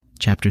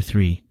Chapter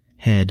 3.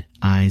 Head,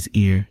 Eyes,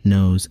 Ear,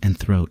 Nose, and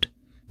Throat.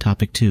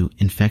 Topic 2.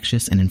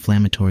 Infectious and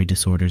inflammatory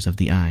disorders of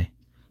the eye.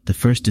 The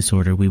first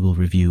disorder we will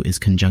review is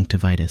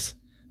conjunctivitis.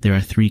 There are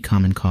 3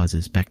 common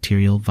causes: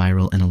 bacterial,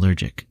 viral, and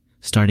allergic,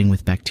 starting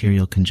with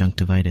bacterial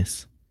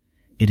conjunctivitis.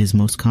 It is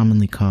most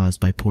commonly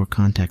caused by poor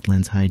contact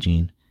lens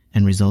hygiene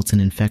and results in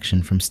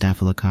infection from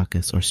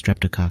Staphylococcus or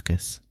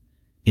Streptococcus.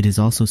 It is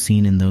also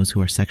seen in those who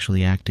are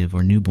sexually active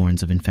or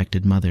newborns of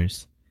infected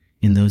mothers.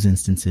 In those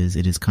instances,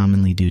 it is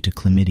commonly due to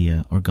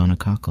chlamydia or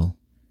gonococcal.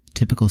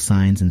 Typical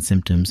signs and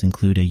symptoms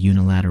include a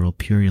unilateral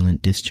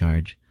purulent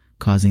discharge,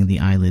 causing the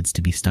eyelids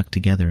to be stuck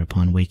together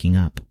upon waking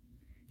up.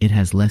 It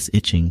has less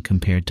itching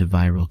compared to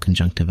viral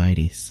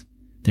conjunctivitis.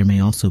 There may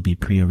also be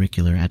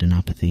preauricular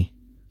adenopathy.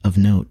 Of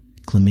note,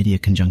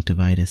 chlamydia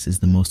conjunctivitis is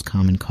the most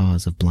common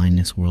cause of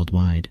blindness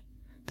worldwide.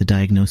 The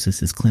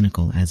diagnosis is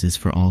clinical, as is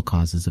for all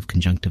causes of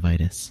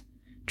conjunctivitis.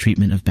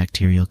 Treatment of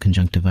bacterial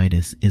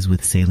conjunctivitis is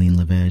with saline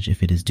lavage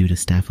if it is due to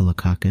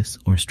Staphylococcus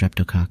or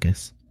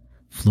Streptococcus.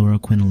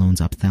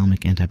 Fluoroquinolones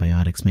ophthalmic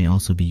antibiotics may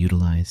also be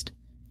utilized.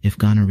 If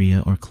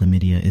gonorrhea or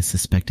chlamydia is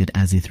suspected,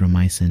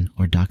 azithromycin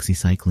or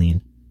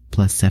doxycycline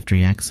plus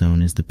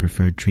ceftriaxone is the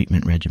preferred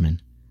treatment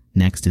regimen.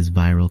 Next is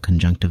viral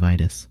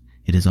conjunctivitis.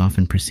 It is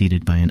often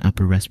preceded by an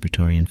upper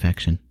respiratory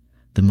infection.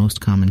 The most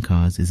common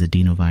cause is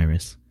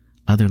adenovirus.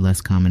 Other less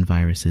common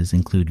viruses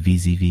include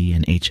VZV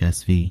and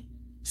HSV.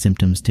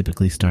 Symptoms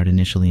typically start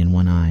initially in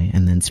one eye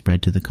and then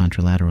spread to the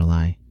contralateral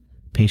eye.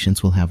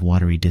 Patients will have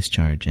watery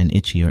discharge and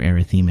itchy or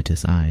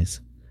erythematous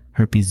eyes.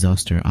 Herpes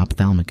zoster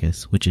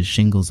ophthalmicus, which is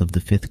shingles of the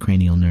 5th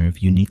cranial nerve,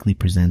 uniquely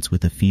presents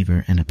with a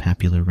fever and a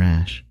papular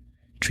rash.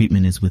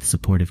 Treatment is with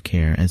supportive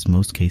care, as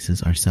most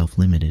cases are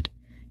self-limited.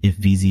 If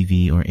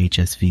VZV or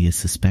HSV is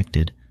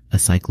suspected, a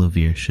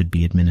cyclovir should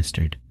be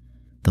administered.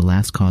 The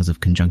last cause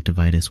of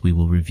conjunctivitis we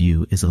will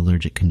review is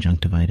allergic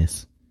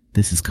conjunctivitis.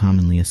 This is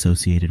commonly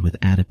associated with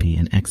atopy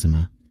and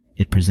eczema.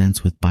 It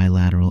presents with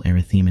bilateral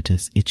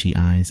erythematous, itchy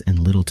eyes, and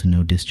little to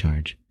no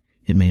discharge.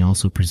 It may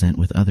also present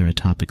with other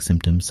atopic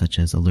symptoms such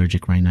as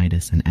allergic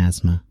rhinitis and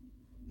asthma.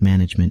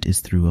 Management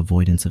is through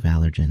avoidance of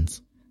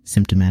allergens.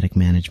 Symptomatic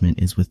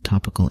management is with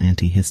topical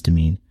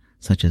antihistamine,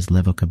 such as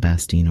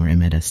levocabastine or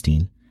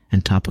imidazole,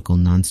 and topical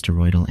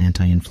nonsteroidal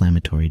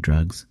anti-inflammatory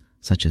drugs,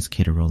 such as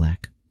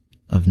ketorolac.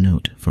 Of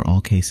note, for all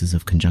cases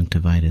of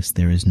conjunctivitis,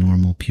 there is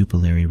normal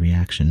pupillary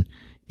reaction,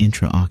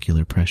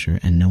 intraocular pressure,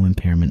 and no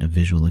impairment of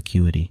visual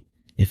acuity.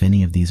 If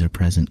any of these are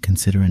present,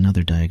 consider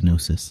another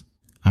diagnosis.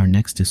 Our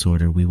next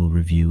disorder we will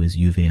review is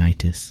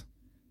uveitis.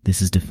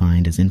 This is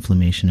defined as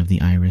inflammation of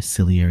the iris,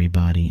 ciliary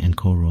body, and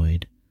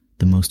choroid.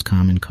 The most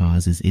common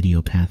cause is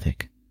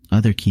idiopathic.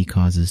 Other key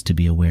causes to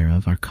be aware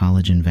of are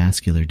collagen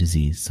vascular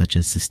disease, such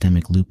as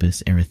systemic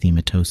lupus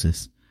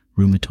erythematosus,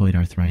 rheumatoid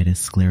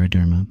arthritis,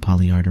 scleroderma,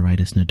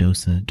 polyarteritis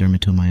nodosa,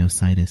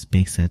 dermatomyositis,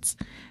 Behçet's,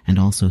 and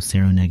also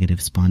seronegative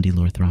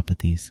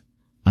spondyloarthropathies.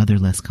 Other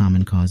less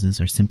common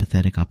causes are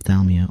sympathetic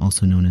ophthalmia,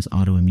 also known as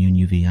autoimmune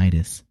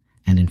uveitis,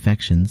 and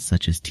infections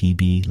such as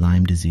TB,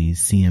 Lyme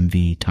disease,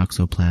 CMV,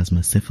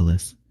 toxoplasma,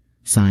 syphilis.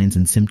 Signs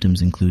and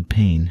symptoms include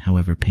pain,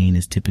 however pain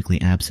is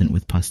typically absent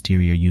with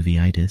posterior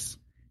uveitis,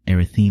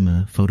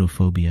 erythema,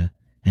 photophobia,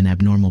 an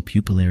abnormal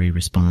pupillary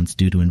response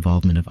due to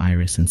involvement of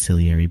iris and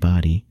ciliary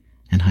body,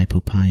 and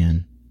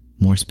hypopyon.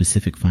 More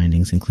specific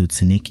findings include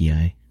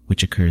synechia,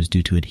 which occurs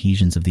due to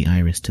adhesions of the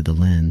iris to the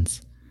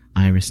lens,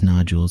 iris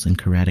nodules, and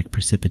chorotic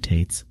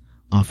precipitates,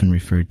 often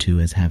referred to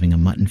as having a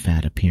mutton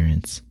fat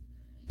appearance.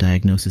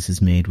 Diagnosis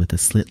is made with a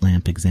slit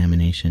lamp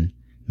examination.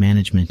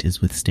 Management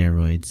is with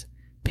steroids.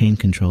 Pain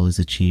control is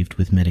achieved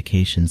with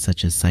medications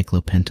such as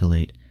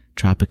cyclopentolate,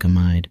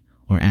 tropicamide,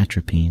 or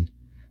atropine.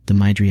 The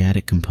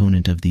mydriatic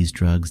component of these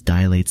drugs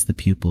dilates the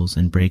pupils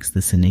and breaks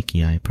the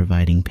synechia,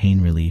 providing pain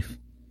relief.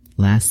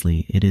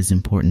 Lastly, it is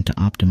important to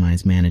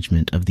optimize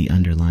management of the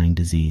underlying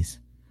disease.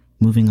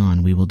 Moving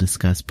on, we will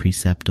discuss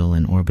preseptal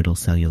and orbital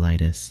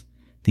cellulitis.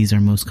 These are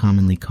most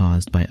commonly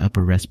caused by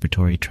upper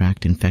respiratory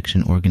tract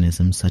infection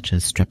organisms such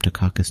as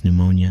Streptococcus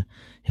pneumonia,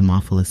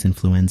 Haemophilus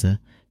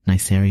influenza,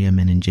 Neisseria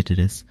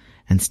meningitidis,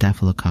 and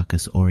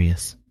Staphylococcus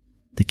aureus.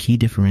 The key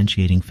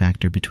differentiating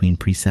factor between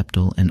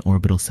preseptal and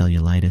orbital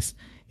cellulitis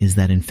is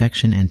that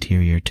infection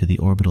anterior to the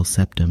orbital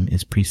septum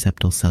is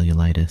preseptal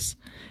cellulitis,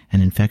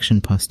 and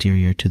infection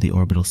posterior to the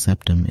orbital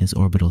septum is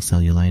orbital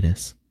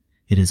cellulitis.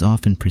 It is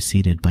often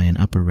preceded by an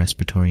upper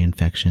respiratory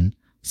infection,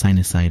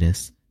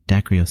 sinusitis,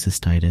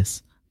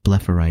 dacryocystitis,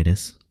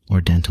 blepharitis, or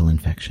dental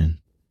infection.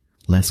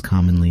 Less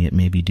commonly, it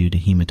may be due to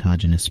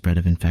hematogenous spread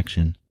of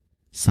infection.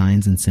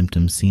 Signs and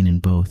symptoms seen in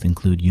both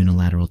include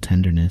unilateral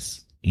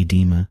tenderness,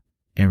 edema,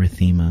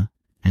 erythema,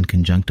 and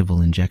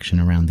conjunctival injection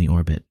around the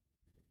orbit.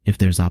 If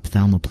there's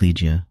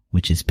ophthalmoplegia,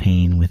 which is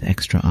pain with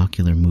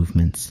extraocular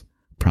movements,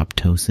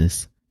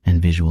 proptosis,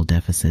 and visual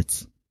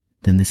deficits,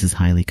 then this is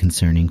highly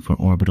concerning for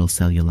orbital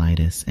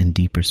cellulitis and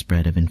deeper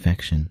spread of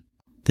infection.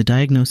 The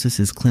diagnosis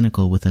is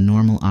clinical with a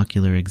normal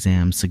ocular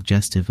exam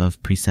suggestive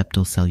of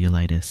preseptal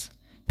cellulitis.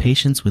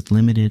 Patients with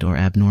limited or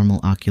abnormal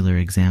ocular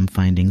exam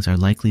findings are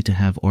likely to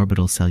have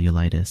orbital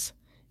cellulitis.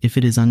 If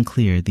it is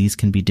unclear, these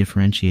can be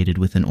differentiated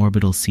with an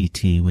orbital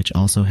CT, which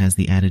also has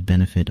the added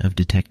benefit of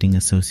detecting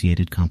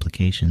associated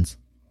complications.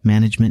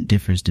 Management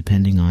differs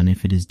depending on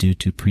if it is due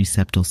to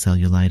preseptal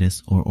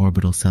cellulitis or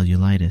orbital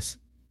cellulitis.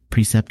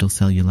 Preseptal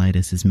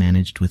cellulitis is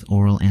managed with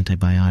oral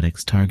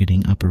antibiotics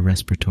targeting upper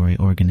respiratory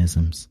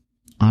organisms.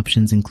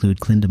 Options include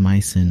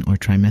clindamycin or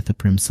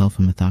trimethoprim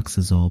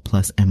sulfamethoxazole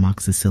plus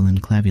amoxicillin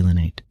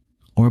clavulinate.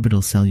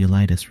 Orbital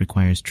cellulitis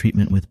requires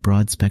treatment with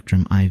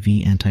broad-spectrum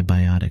IV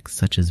antibiotics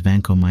such as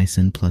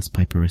vancomycin plus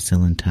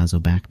piperacillin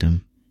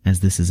tazobactam,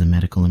 as this is a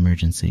medical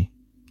emergency.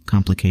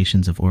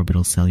 Complications of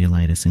orbital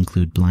cellulitis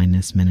include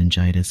blindness,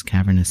 meningitis,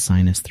 cavernous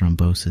sinus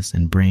thrombosis,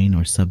 and brain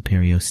or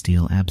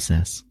subperiosteal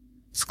abscess.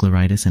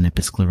 Scleritis and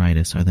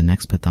episcleritis are the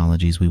next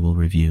pathologies we will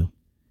review.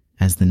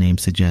 As the name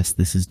suggests,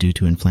 this is due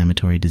to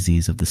inflammatory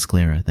disease of the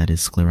sclera, that is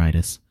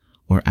scleritis,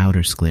 or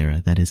outer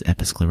sclera, that is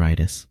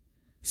episcleritis.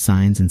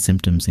 Signs and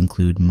symptoms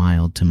include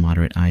mild to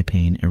moderate eye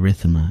pain,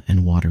 erythema,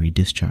 and watery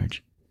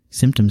discharge.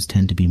 Symptoms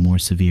tend to be more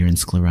severe in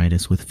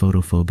scleritis with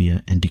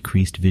photophobia and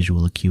decreased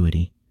visual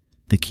acuity.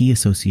 The key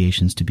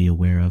associations to be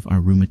aware of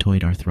are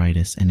rheumatoid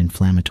arthritis and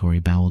inflammatory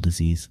bowel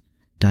disease.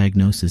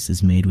 Diagnosis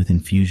is made with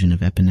infusion of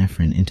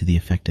epinephrine into the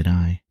affected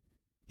eye.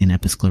 In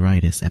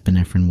episcleritis,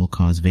 epinephrine will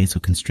cause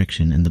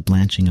vasoconstriction and the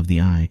blanching of the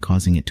eye,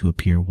 causing it to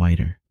appear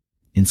whiter.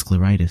 In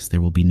scleritis,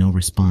 there will be no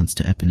response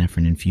to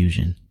epinephrine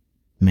infusion.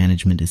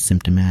 Management is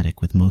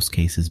symptomatic, with most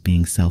cases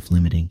being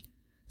self-limiting.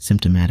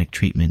 Symptomatic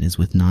treatment is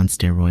with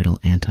non-steroidal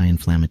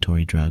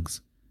anti-inflammatory drugs.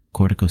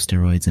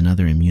 Corticosteroids and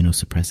other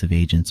immunosuppressive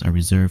agents are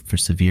reserved for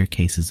severe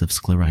cases of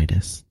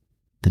scleritis.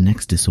 The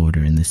next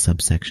disorder in this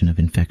subsection of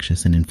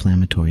infectious and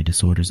inflammatory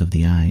disorders of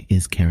the eye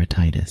is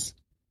keratitis.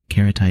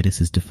 Keratitis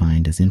is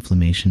defined as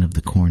inflammation of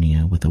the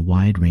cornea with a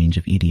wide range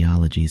of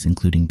etiologies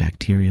including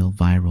bacterial,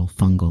 viral,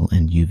 fungal,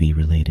 and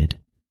UV-related.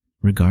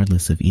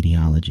 Regardless of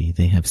etiology,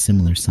 they have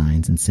similar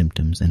signs and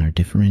symptoms and are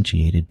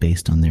differentiated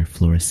based on their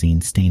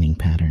fluorescein staining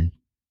pattern.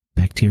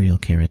 Bacterial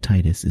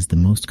keratitis is the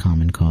most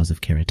common cause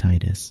of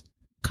keratitis.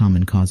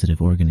 Common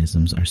causative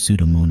organisms are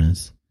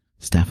Pseudomonas,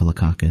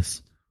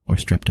 Staphylococcus, or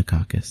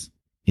Streptococcus.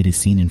 It is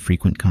seen in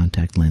frequent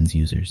contact lens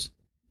users.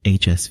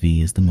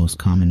 HSV is the most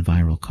common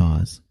viral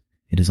cause.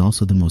 It is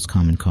also the most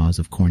common cause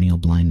of corneal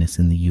blindness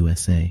in the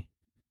USA.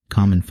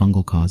 Common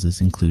fungal causes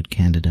include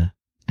Candida,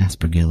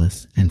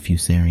 Aspergillus, and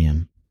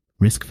Fusarium.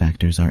 Risk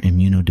factors are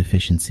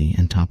immunodeficiency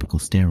and topical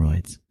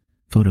steroids.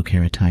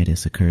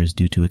 Photokeratitis occurs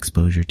due to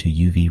exposure to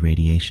UV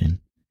radiation.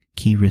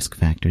 Key risk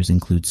factors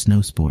include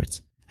snow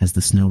sports, as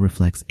the snow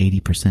reflects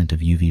 80%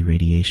 of UV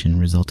radiation,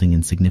 resulting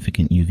in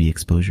significant UV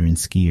exposure in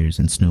skiers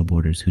and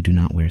snowboarders who do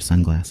not wear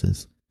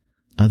sunglasses.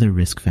 Other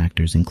risk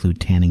factors include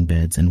tanning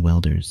beds and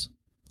welders.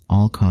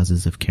 All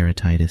causes of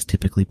keratitis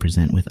typically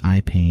present with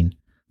eye pain,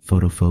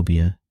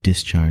 photophobia,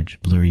 discharge,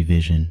 blurry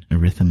vision,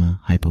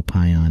 erythema,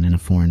 hypopyon, and a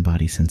foreign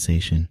body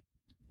sensation.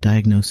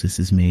 Diagnosis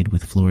is made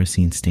with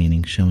fluorescein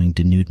staining showing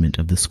denudement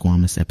of the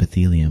squamous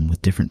epithelium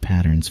with different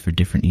patterns for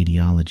different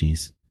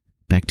etiologies.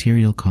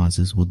 Bacterial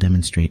causes will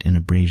demonstrate an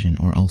abrasion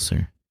or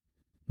ulcer.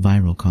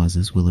 Viral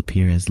causes will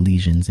appear as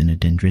lesions in a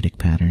dendritic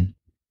pattern.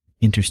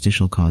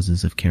 Interstitial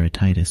causes of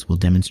keratitis will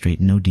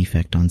demonstrate no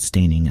defect on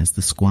staining as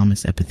the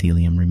squamous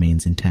epithelium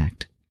remains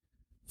intact.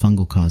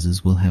 Fungal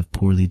causes will have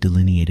poorly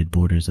delineated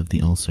borders of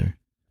the ulcer.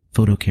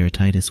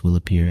 Photokeratitis will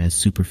appear as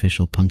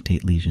superficial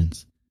punctate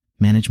lesions.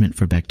 Management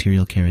for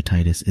bacterial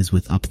keratitis is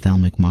with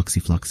ophthalmic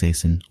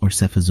moxifloxacin or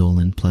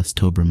cefazolin plus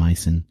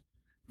tobramycin.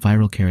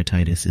 Viral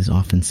keratitis is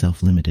often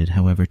self-limited,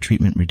 however,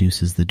 treatment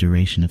reduces the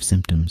duration of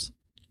symptoms.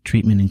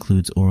 Treatment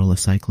includes oral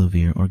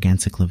acyclovir or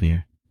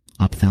ganciclovir.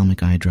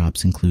 Ophthalmic eye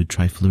drops include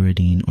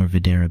trifluridine or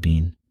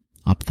vidarabine.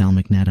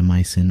 Ophthalmic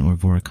natamycin or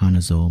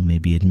voriconazole may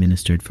be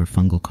administered for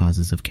fungal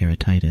causes of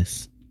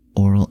keratitis.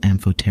 Oral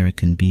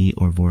amphotericin B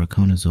or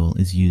voriconazole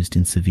is used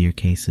in severe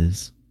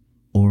cases.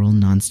 Oral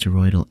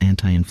nonsteroidal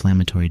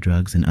anti-inflammatory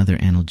drugs and other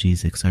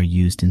analgesics are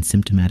used in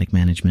symptomatic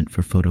management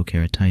for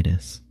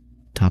photokeratitis.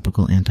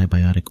 Topical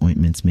antibiotic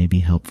ointments may be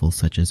helpful,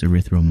 such as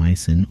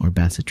erythromycin or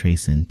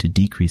bacitracin, to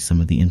decrease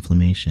some of the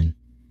inflammation.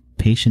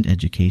 Patient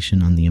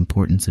education on the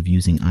importance of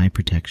using eye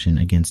protection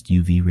against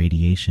UV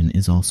radiation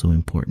is also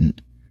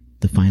important.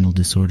 The final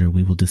disorder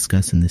we will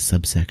discuss in this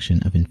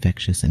subsection of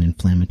infectious and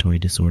inflammatory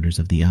disorders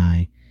of the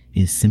eye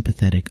is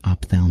sympathetic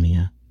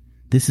ophthalmia.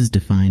 This is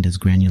defined as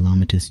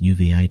granulomatous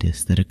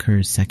uveitis that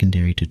occurs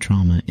secondary to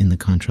trauma in the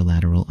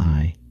contralateral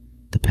eye.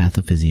 The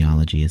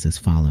pathophysiology is as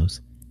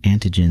follows.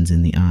 Antigens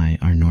in the eye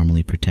are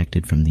normally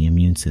protected from the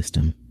immune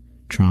system.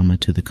 Trauma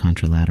to the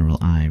contralateral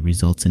eye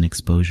results in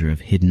exposure of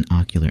hidden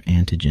ocular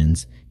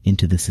antigens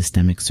into the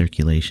systemic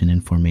circulation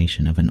and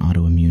formation of an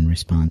autoimmune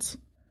response.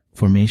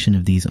 Formation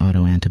of these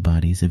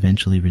autoantibodies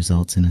eventually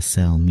results in a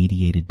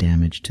cell-mediated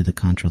damage to the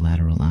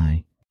contralateral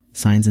eye.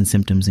 Signs and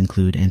symptoms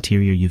include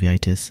anterior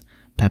uveitis,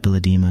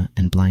 papilledema,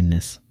 and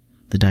blindness.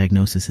 The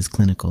diagnosis is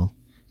clinical.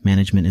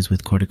 Management is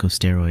with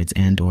corticosteroids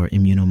and/or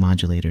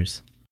immunomodulators.